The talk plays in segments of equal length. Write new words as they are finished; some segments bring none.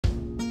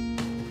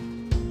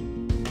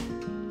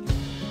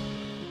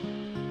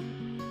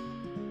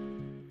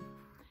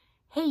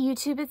Hey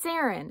YouTube, it's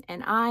Erin,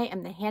 and I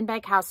am the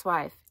Handbag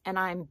Housewife, and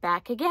I'm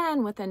back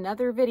again with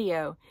another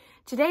video.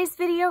 Today's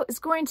video is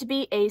going to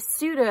be a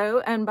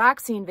pseudo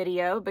unboxing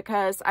video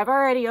because I've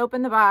already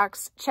opened the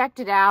box,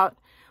 checked it out,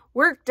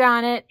 worked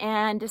on it,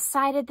 and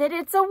decided that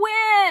it's a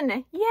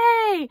win!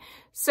 Yay!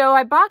 So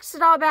I boxed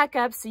it all back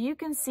up so you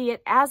can see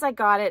it as I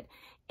got it,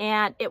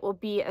 and it will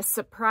be a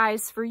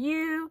surprise for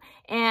you,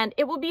 and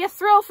it will be a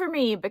thrill for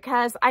me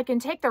because I can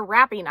take the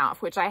wrapping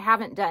off, which I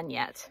haven't done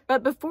yet.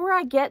 But before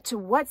I get to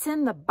what's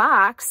in the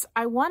box,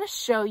 I want to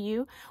show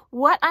you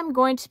what I'm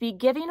going to be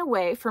giving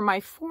away for my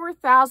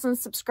 4,000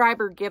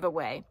 subscriber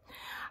giveaway.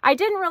 I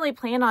didn't really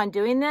plan on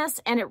doing this,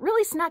 and it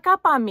really snuck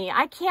up on me.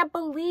 I can't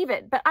believe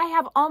it, but I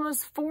have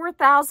almost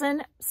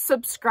 4,000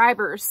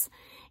 subscribers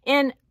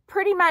in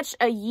pretty much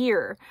a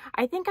year.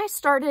 I think I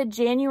started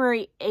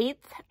January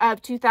 8th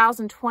of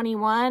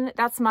 2021.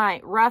 That's my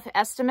rough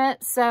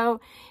estimate.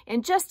 So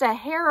in just a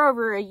hair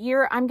over a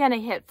year, I'm going to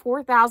hit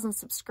 4,000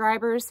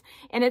 subscribers,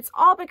 and it's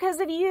all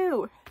because of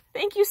you.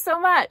 Thank you so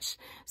much.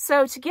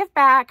 So to give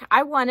back,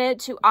 I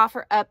wanted to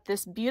offer up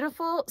this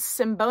beautiful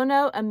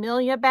Simbono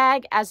Amelia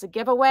bag as a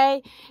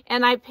giveaway,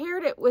 and I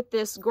paired it with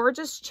this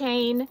gorgeous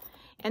chain,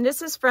 and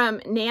this is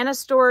from Nana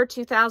Store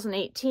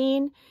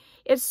 2018.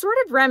 It's sort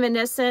of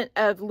reminiscent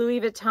of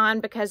Louis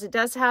Vuitton because it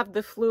does have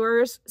the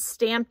fleurs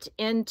stamped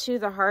into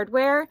the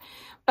hardware,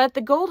 but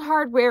the gold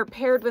hardware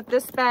paired with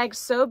this bag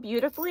so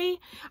beautifully,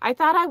 I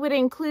thought I would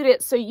include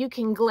it so you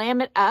can glam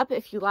it up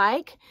if you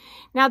like.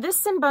 Now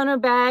this Simbono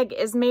bag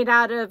is made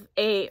out of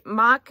a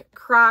mock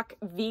croc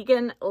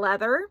vegan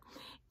leather,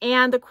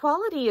 and the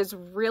quality is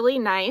really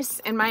nice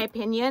in my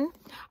opinion.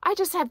 I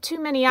just have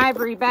too many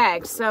ivory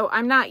bags, so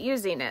I'm not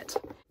using it.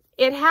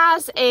 It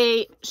has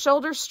a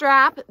shoulder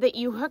strap that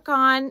you hook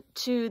on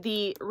to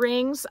the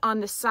rings on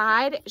the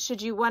side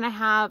should you want to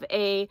have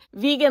a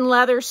vegan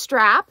leather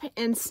strap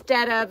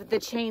instead of the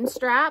chain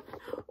strap,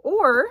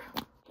 or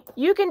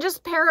you can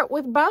just pair it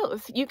with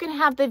both. You can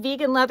have the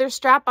vegan leather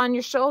strap on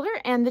your shoulder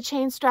and the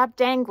chain strap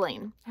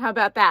dangling. How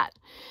about that?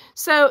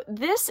 So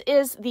this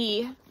is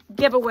the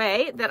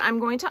giveaway that I'm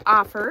going to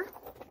offer.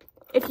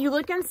 If you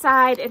look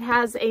inside, it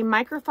has a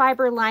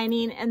microfiber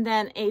lining and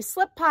then a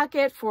slip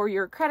pocket for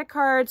your credit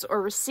cards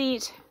or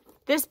receipt.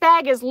 This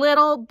bag is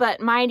little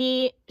but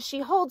mighty.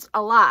 She holds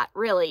a lot,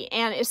 really,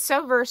 and is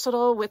so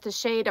versatile with the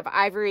shade of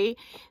ivory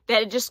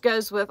that it just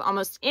goes with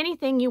almost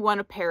anything you want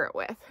to pair it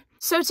with.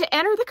 So to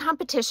enter the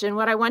competition,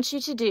 what I want you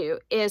to do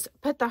is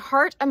put the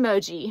heart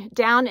emoji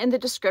down in the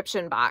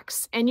description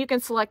box, and you can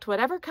select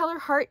whatever color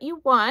heart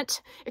you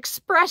want,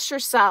 express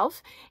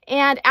yourself,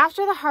 and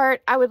after the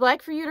heart, I would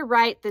like for you to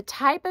write the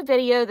type of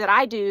video that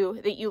I do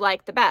that you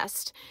like the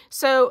best.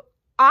 So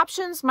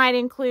options might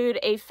include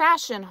a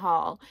fashion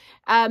haul,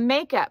 a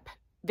makeup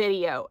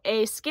video,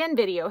 a skin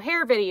video,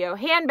 hair video,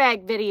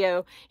 handbag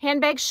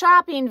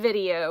shopping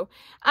video,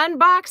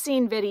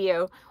 unboxing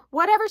video.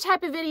 Whatever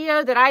type of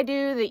video that I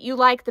do that you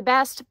like the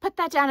best, put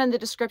that down in the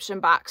description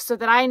box so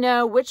that I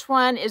know which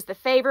one is the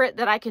favorite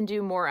that I can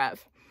do more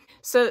of.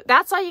 So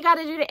that's all you got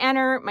to do to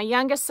enter. My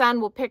youngest son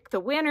will pick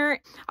the winner.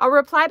 I'll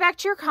reply back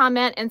to your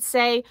comment and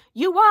say,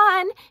 you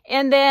won.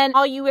 And then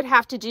all you would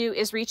have to do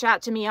is reach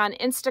out to me on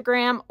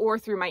Instagram or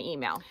through my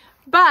email.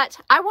 But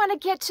I want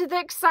to get to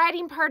the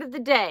exciting part of the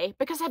day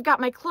because I've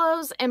got my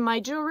clothes and my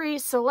jewelry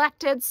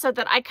selected so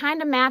that I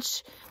kind of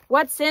match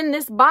what's in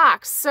this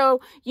box.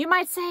 So you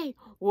might say,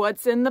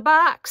 what's in the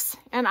box?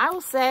 And I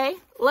will say,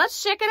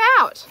 let's check it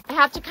out. I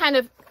have to kind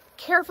of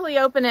carefully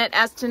open it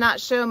as to not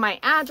show my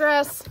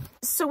address.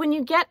 So when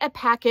you get a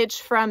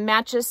package from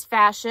Matches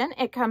Fashion,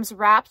 it comes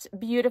wrapped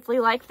beautifully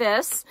like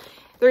this.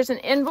 There's an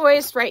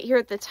invoice right here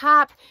at the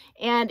top,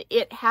 and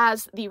it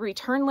has the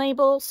return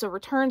label, so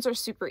returns are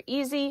super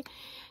easy.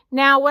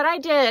 Now, what I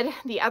did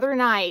the other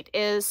night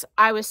is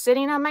I was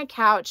sitting on my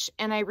couch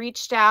and I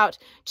reached out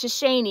to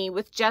Shani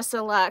with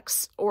Jessa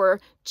Luxe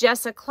or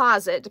Jessa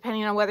Closet,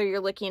 depending on whether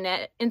you're looking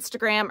at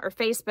Instagram or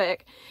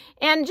Facebook,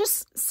 and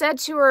just said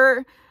to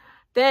her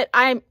that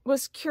I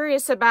was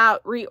curious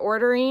about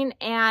reordering,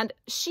 and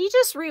she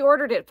just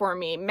reordered it for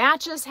me.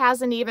 Matches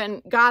hasn't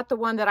even got the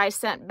one that I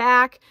sent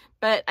back,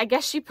 but I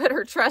guess she put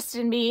her trust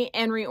in me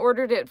and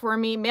reordered it for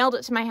me, mailed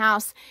it to my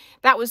house.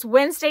 That was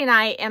Wednesday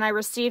night, and I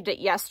received it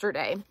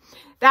yesterday.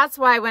 That's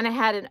why I went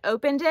ahead and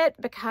opened it,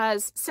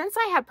 because since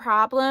I had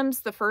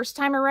problems the first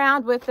time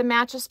around with the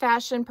Matches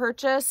Fashion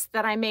purchase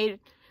that I made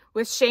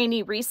with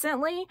Shani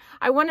recently,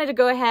 I wanted to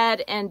go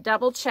ahead and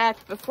double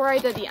check before I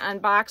did the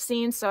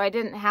unboxing so I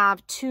didn't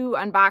have two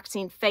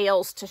unboxing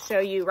fails to show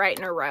you right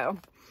in a row.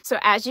 So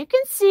as you can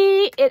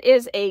see, it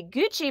is a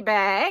Gucci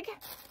bag.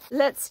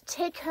 Let's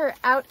take her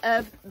out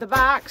of the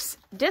box,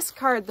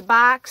 discard the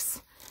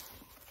box,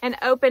 and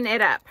open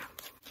it up.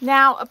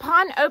 Now,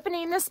 upon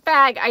opening this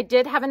bag, I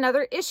did have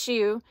another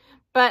issue,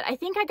 but I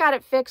think I got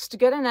it fixed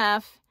good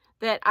enough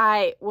that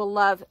I will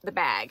love the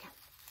bag.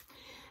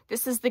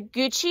 This is the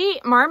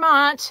Gucci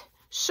Marmont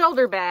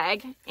shoulder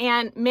bag,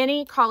 and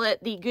many call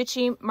it the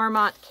Gucci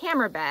Marmont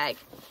camera bag.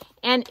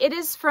 And it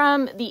is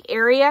from the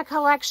Aria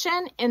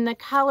collection in the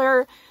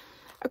color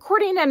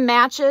According to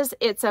Matches,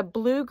 it's a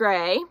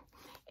blue-gray.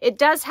 It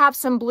does have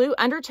some blue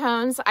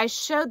undertones. I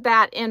showed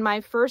that in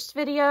my first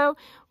video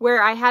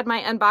where I had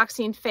my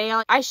unboxing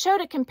fail. I showed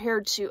it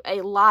compared to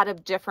a lot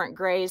of different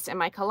grays in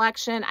my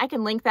collection. I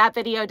can link that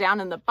video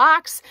down in the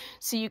box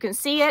so you can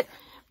see it.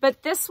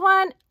 But this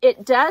one,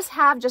 it does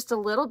have just a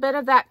little bit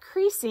of that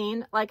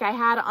creasing like I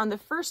had on the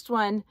first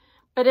one,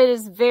 but it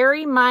is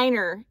very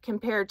minor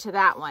compared to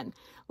that one.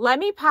 Let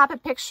me pop a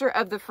picture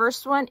of the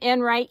first one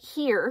in right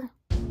here.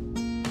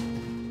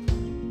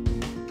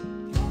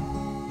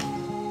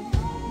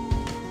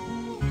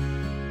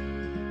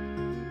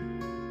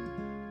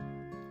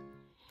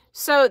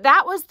 So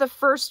that was the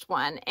first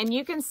one, and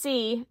you can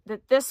see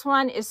that this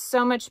one is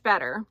so much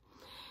better.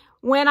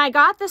 When I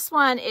got this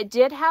one, it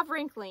did have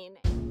wrinkling.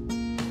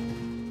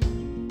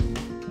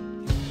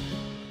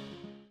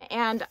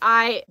 And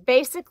I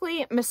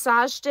basically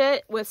massaged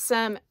it with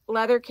some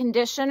leather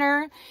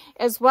conditioner,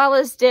 as well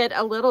as did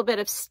a little bit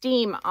of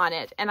steam on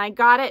it. And I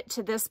got it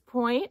to this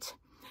point.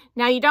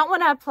 Now, you don't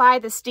want to apply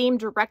the steam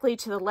directly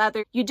to the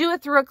leather. You do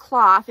it through a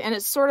cloth, and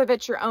it's sort of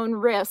at your own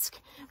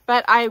risk.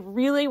 But I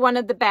really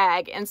wanted the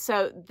bag, and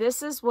so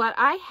this is what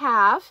I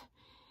have.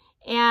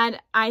 And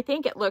I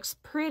think it looks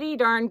pretty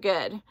darn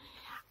good.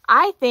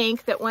 I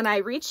think that when I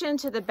reach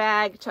into the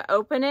bag to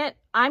open it,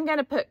 I'm going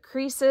to put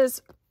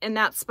creases in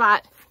that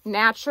spot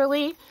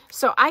naturally,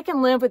 so I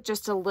can live with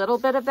just a little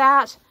bit of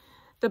that.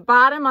 The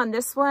bottom on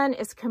this one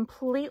is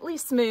completely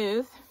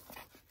smooth.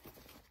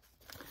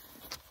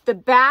 The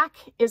back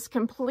is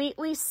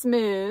completely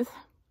smooth.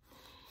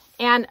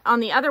 And on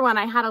the other one,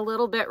 I had a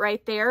little bit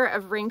right there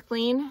of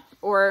wrinkling,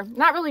 or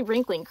not really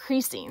wrinkling,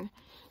 creasing.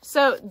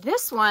 So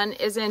this one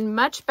is in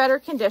much better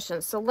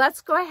condition. So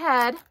let's go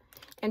ahead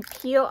and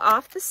peel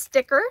off the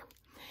sticker.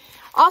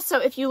 Also,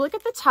 if you look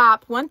at the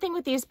top, one thing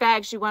with these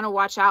bags you want to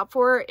watch out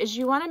for is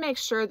you want to make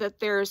sure that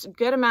there's a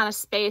good amount of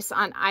space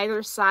on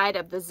either side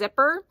of the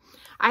zipper.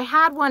 I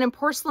had one in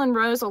porcelain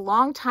rose a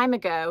long time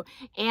ago,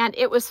 and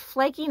it was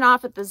flaking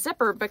off at the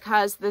zipper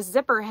because the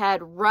zipper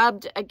had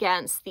rubbed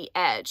against the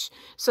edge.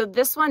 So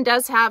this one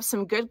does have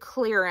some good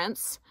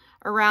clearance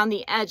around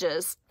the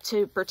edges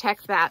to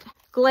protect that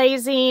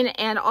glazing,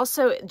 and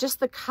also just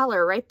the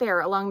color right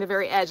there along the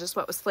very edge is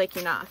what was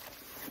flaking off.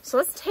 So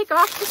let's take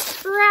off the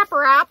strap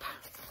wrap.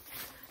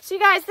 So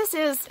you guys, this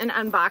is an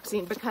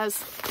unboxing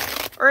because,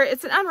 or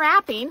it's an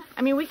unwrapping.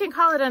 I mean, we can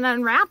call it an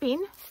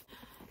unwrapping.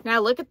 Now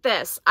look at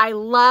this. I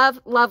love,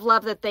 love,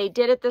 love that they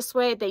did it this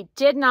way. They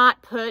did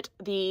not put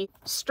the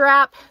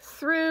strap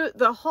through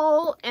the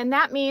hole, and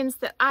that means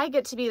that I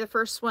get to be the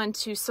first one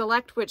to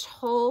select which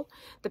hole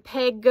the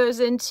peg goes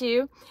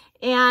into.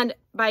 And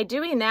by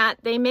doing that,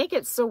 they make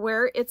it so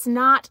where it's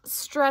not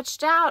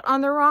stretched out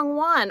on the wrong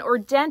one or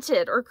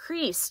dented or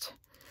creased.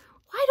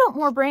 Why don't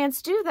more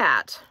brands do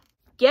that?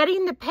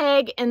 Getting the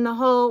peg in the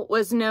hole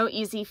was no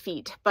easy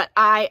feat, but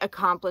I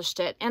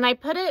accomplished it. And I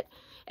put it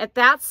at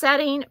that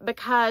setting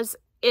because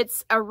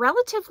it's a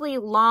relatively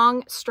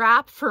long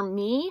strap for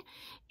me,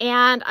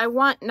 and I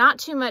want not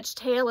too much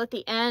tail at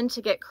the end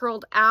to get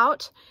curled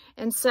out.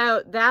 And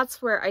so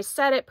that's where I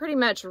set it, pretty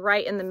much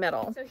right in the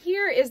middle. So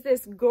here is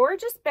this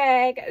gorgeous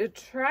bag. I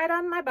tried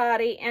on my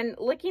body, and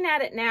looking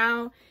at it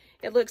now,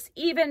 it looks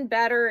even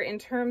better in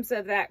terms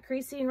of that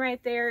creasing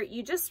right there.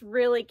 You just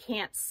really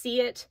can't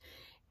see it.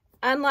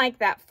 Unlike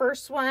that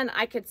first one,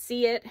 I could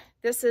see it.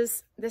 This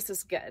is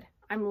good.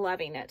 I'm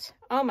loving it.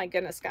 Oh my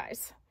goodness,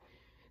 guys.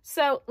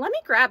 So let me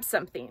grab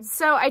something.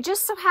 So I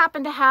just so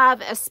happen to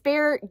have a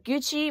spare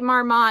Gucci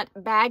Marmont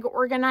bag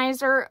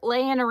organizer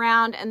laying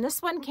around, and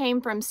this one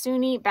came from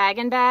SUNY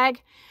Bag &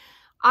 Bag.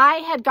 I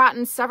had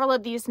gotten several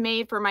of these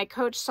made for my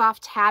Coach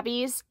Soft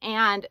Tabbies,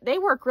 and they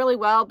work really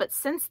well, but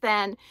since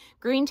then,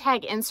 Green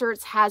Tag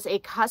Inserts has a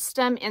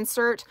custom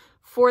insert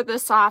for the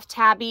soft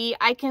tabby.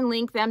 I can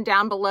link them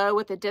down below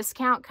with a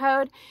discount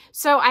code.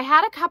 So I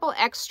had a couple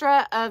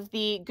extra of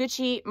the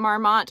Gucci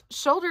Marmont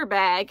shoulder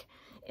bag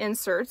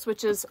inserts,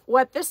 which is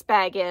what this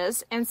bag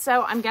is. And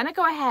so I'm going to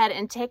go ahead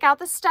and take out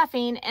the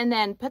stuffing and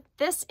then put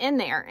this in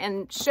there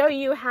and show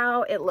you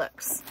how it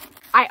looks.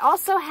 I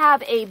also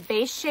have a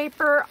base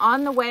shaper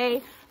on the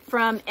way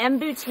from M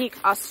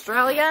Boutique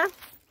Australia,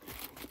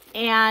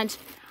 and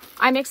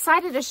I'm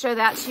excited to show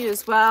that to you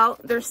as well.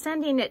 They're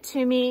sending it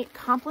to me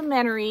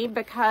complimentary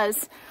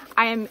because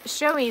I am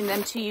showing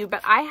them to you,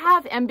 but I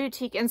have M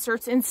Boutique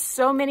inserts in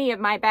so many of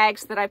my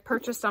bags that I've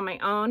purchased on my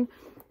own.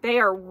 They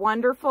are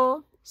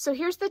wonderful. So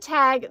here's the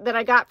tag that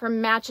I got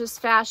from Matches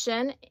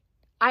Fashion.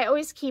 I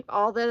always keep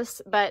all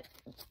this, but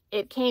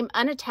it came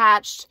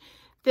unattached.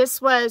 This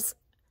was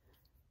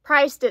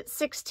priced at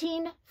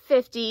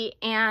 $16.50,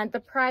 and the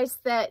price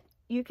that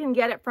you can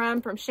get it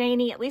from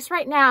Shaney, at least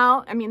right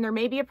now, I mean, there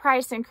may be a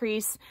price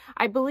increase,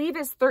 I believe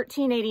is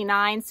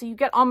 $13.89, so you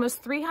get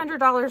almost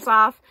 $300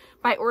 off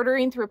by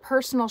ordering through a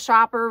personal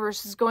shopper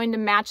versus going to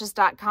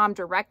matches.com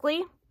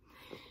directly.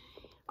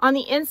 On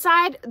the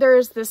inside, there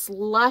is this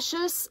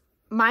luscious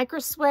micro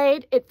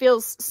suede. It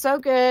feels so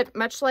good,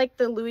 much like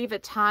the Louis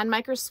Vuitton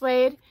micro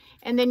suede.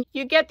 And then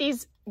you get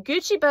these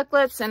Gucci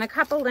booklets in a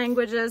couple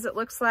languages, it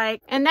looks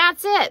like. And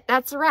that's it.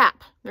 That's a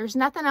wrap. There's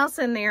nothing else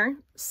in there.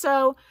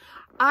 So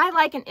I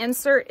like an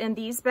insert in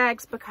these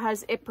bags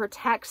because it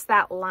protects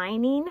that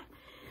lining.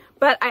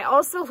 But I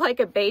also like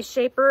a base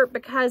shaper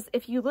because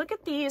if you look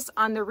at these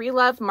on the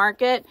Relove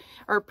market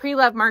or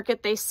pre-love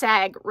market, they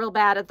sag real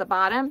bad at the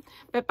bottom.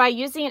 But by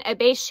using a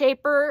base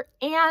shaper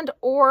and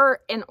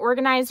or an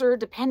organizer,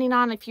 depending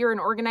on if you're an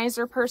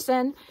organizer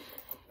person,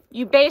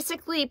 you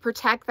basically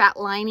protect that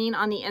lining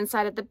on the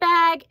inside of the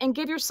bag and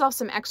give yourself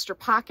some extra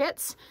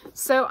pockets.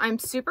 So I'm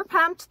super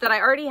pumped that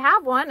I already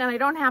have one and I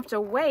don't have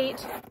to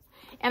wait.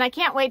 And I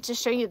can't wait to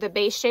show you the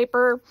base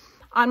shaper.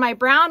 On my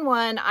brown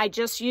one, I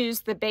just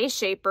used the base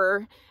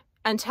shaper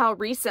until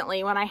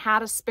recently when I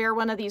had a spare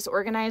one of these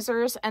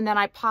organizers, and then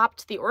I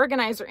popped the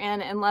organizer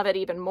in and love it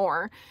even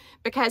more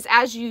because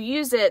as you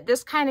use it,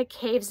 this kind of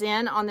caves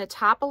in on the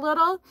top a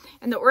little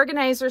and the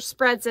organizer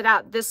spreads it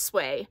out this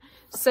way.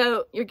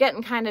 So you're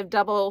getting kind of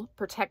double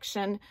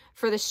protection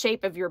for the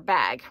shape of your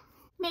bag.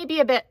 Maybe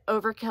a bit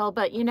overkill,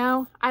 but you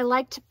know, I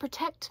like to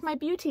protect my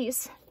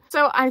beauties.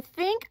 So I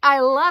think I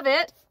love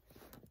it.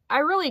 I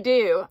really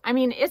do. I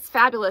mean, it's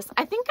fabulous.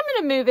 I think I'm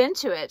going to move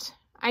into it.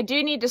 I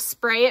do need to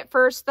spray it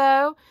first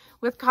though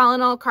with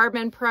Colonel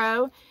Carbon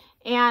Pro.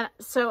 And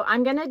so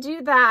I'm going to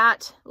do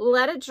that,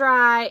 let it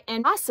dry,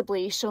 and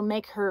possibly she'll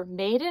make her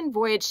maiden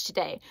voyage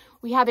today.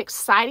 We have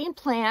exciting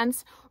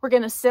plans. We're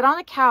going to sit on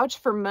the couch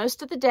for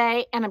most of the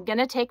day, and I'm going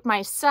to take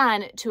my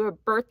son to a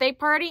birthday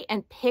party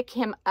and pick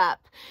him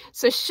up.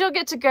 So she'll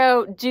get to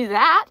go do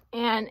that,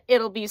 and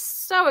it'll be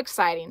so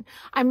exciting.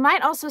 I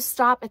might also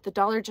stop at the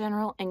Dollar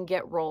General and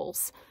get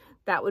rolls.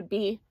 That would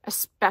be a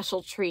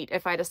special treat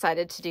if I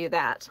decided to do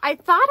that. I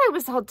thought I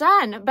was all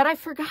done, but I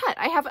forgot.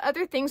 I have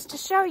other things to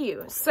show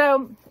you.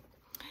 So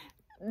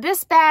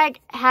this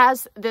bag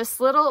has this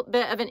little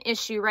bit of an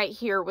issue right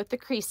here with the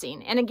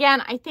creasing. And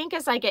again, I think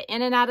as I get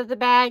in and out of the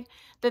bag,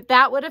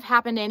 that would have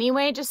happened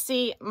anyway. Just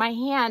see my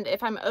hand,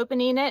 if I'm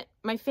opening it,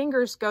 my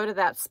fingers go to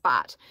that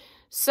spot.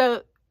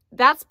 So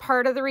that's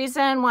part of the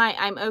reason why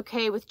I'm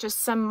okay with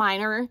just some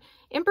minor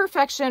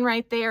imperfection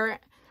right there.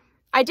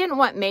 I didn't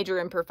want major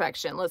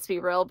imperfection, let's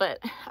be real, but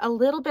a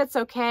little bit's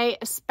okay,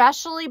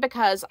 especially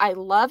because I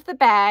love the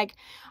bag.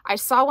 I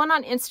saw one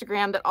on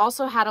Instagram that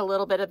also had a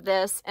little bit of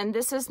this, and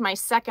this is my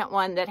second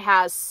one that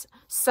has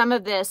some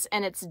of this,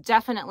 and it's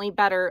definitely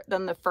better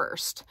than the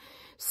first.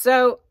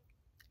 So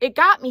it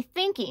got me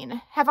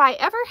thinking, have I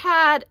ever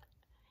had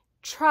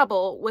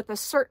trouble with a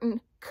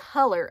certain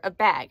color of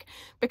bag?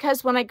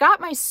 Because when I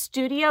got my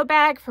studio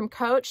bag from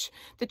Coach,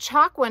 the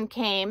chalk one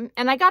came,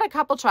 and I got a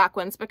couple chalk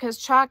ones because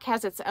chalk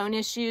has its own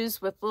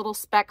issues with little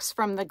specks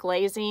from the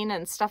glazing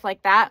and stuff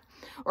like that,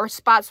 or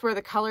spots where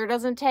the color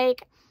doesn't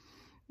take.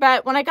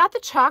 But when I got the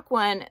chalk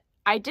one,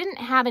 I didn't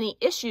have any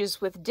issues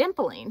with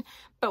dimpling.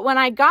 But when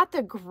I got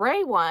the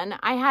gray one,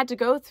 I had to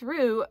go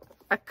through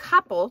a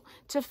couple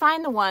to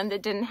find the one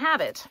that didn't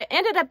have it. I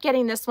ended up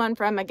getting this one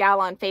from a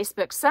gal on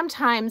Facebook.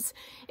 Sometimes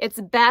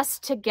it's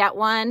best to get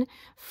one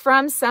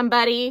from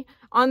somebody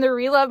on the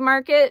Relove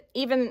market.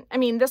 Even, I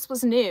mean, this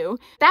was new.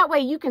 That way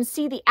you can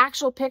see the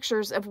actual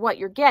pictures of what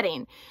you're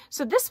getting.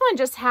 So this one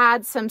just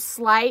had some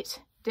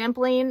slight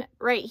dimpling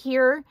right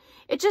here.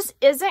 It just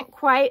isn't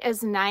quite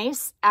as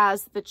nice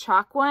as the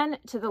chalk one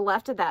to the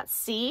left of that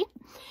C.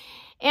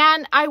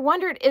 And I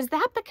wondered, is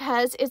that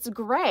because it's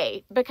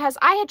gray? Because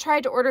I had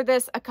tried to order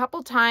this a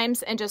couple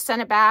times and just sent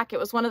it back. It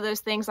was one of those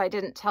things I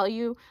didn't tell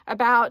you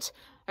about,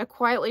 a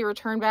quietly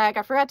returned bag.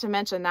 I forgot to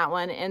mention that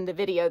one in the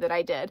video that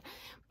I did.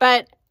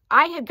 But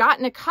I had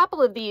gotten a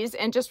couple of these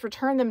and just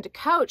returned them to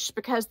Coach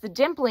because the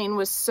dimpling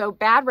was so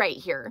bad right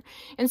here.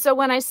 And so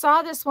when I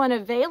saw this one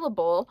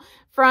available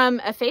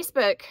from a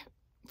Facebook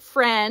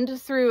friend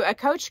through a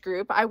Coach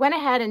group, I went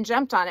ahead and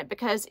jumped on it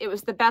because it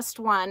was the best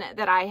one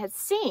that I had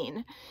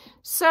seen.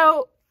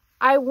 So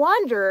I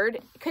wondered,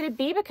 could it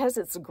be because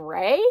it's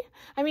gray?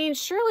 I mean,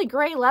 surely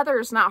gray leather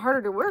is not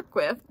harder to work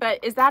with,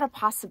 but is that a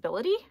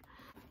possibility?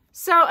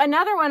 So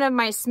another one of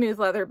my smooth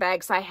leather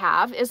bags I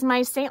have is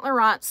my Saint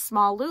Laurent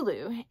Small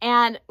Lulu.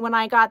 And when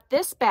I got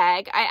this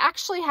bag, I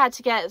actually had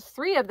to get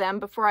 3 of them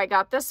before I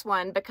got this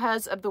one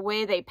because of the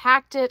way they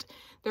packed it.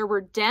 There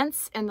were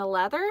dents in the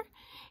leather.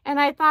 And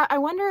I thought, I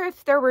wonder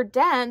if there were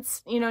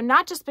dents, you know,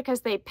 not just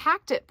because they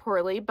packed it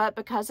poorly, but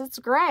because it's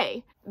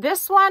gray.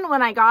 This one,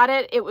 when I got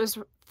it, it was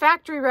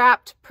factory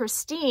wrapped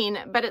pristine,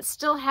 but it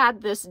still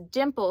had this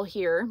dimple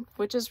here,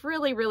 which is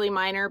really, really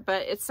minor,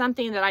 but it's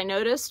something that I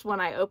noticed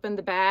when I opened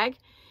the bag.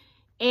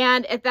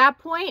 And at that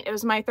point, it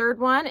was my 3rd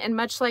one. And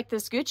much like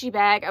this Gucci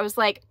bag, I was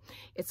like,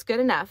 it's good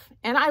enough.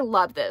 And I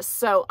love this.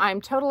 So I'm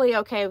totally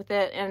okay with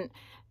it. And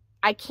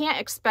I can't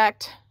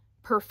expect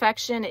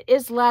perfection. It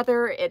is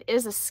leather. It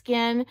is a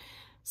skin.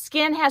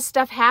 Skin has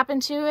stuff happen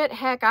to it.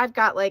 Heck, I've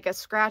got like a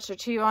scratch or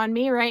 2 on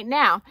me right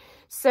now.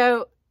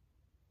 So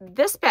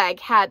this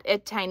bag had a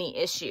tiny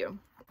issue.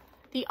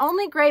 The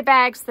only gray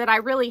bags that I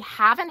really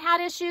haven't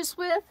had issues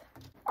with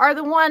are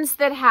the ones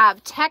that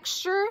have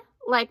texture,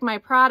 like my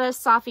Prada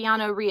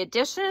Saffiano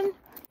Re-Edition,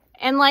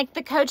 and like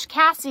the Coach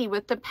Cassie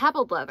with the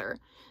pebbled leather.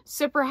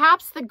 So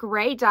perhaps the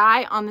gray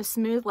dye on the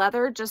smooth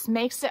leather just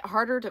makes it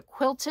harder to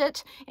quilt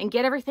it and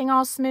get everything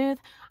all smooth.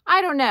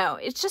 I don't know.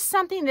 It's just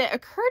something that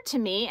occurred to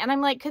me, and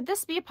I'm like, could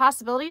this be a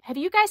possibility? Have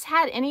you guys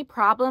had any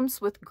problems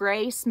with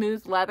gray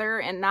smooth leather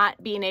and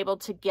not being able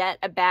to get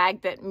a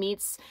bag that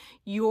meets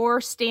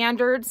your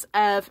standards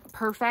of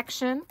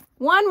perfection?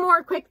 One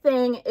more quick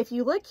thing. If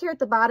you look here at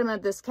the bottom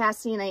of this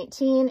Cassie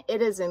 19,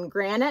 it is in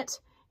granite,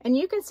 and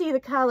you can see the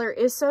color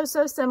is so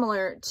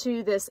similar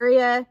to this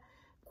Aria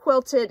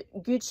quilted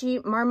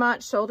Gucci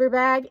Marmont shoulder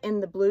bag in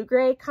the blue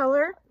gray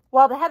color,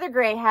 while the heather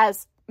gray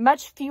has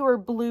much fewer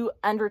blue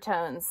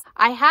undertones.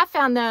 I have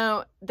found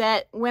though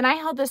that when I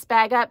held this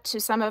bag up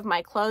to some of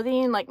my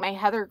clothing, like my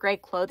heather gray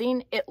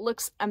clothing, it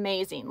looks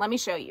amazing. Let me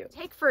show you.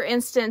 Take for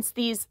instance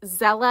these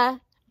Zella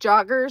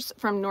joggers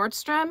from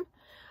Nordstrom.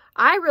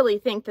 I really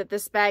think that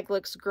this bag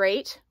looks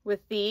great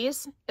with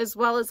these, as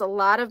well as a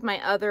lot of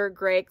my other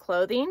gray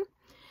clothing.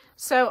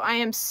 So I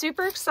am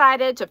super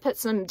excited to put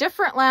some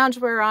different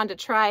loungewear on to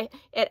try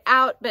it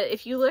out. But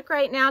if you look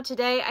right now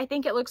today, I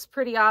think it looks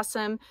pretty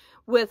awesome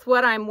with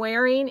what I'm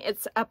wearing.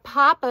 It's a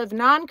pop of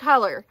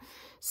non-color.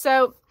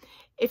 So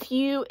if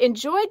you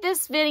enjoyed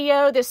this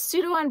video, this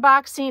pseudo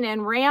unboxing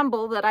and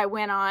ramble that I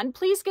went on,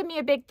 please give me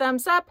a big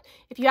thumbs up.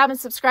 If you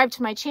haven't subscribed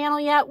to my channel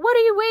yet, what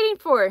are you waiting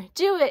for?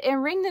 Do it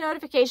and ring the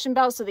notification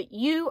bell so that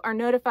you are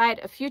notified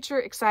of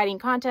future exciting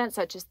content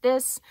such as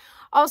this.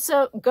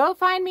 Also, go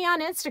find me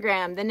on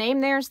Instagram. The name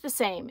there is the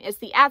same. It's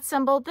the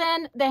 @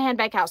 then the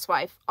Handbag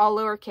Housewife, all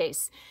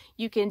lowercase.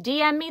 You can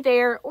DM me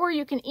there, or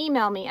you can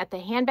email me at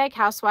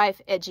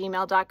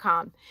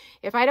thehandbaghousewife@gmail.com.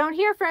 If I don't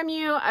hear from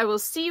you, I will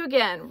see you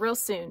again real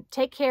soon.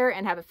 Take care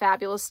and have a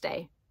fabulous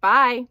day.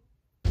 Bye.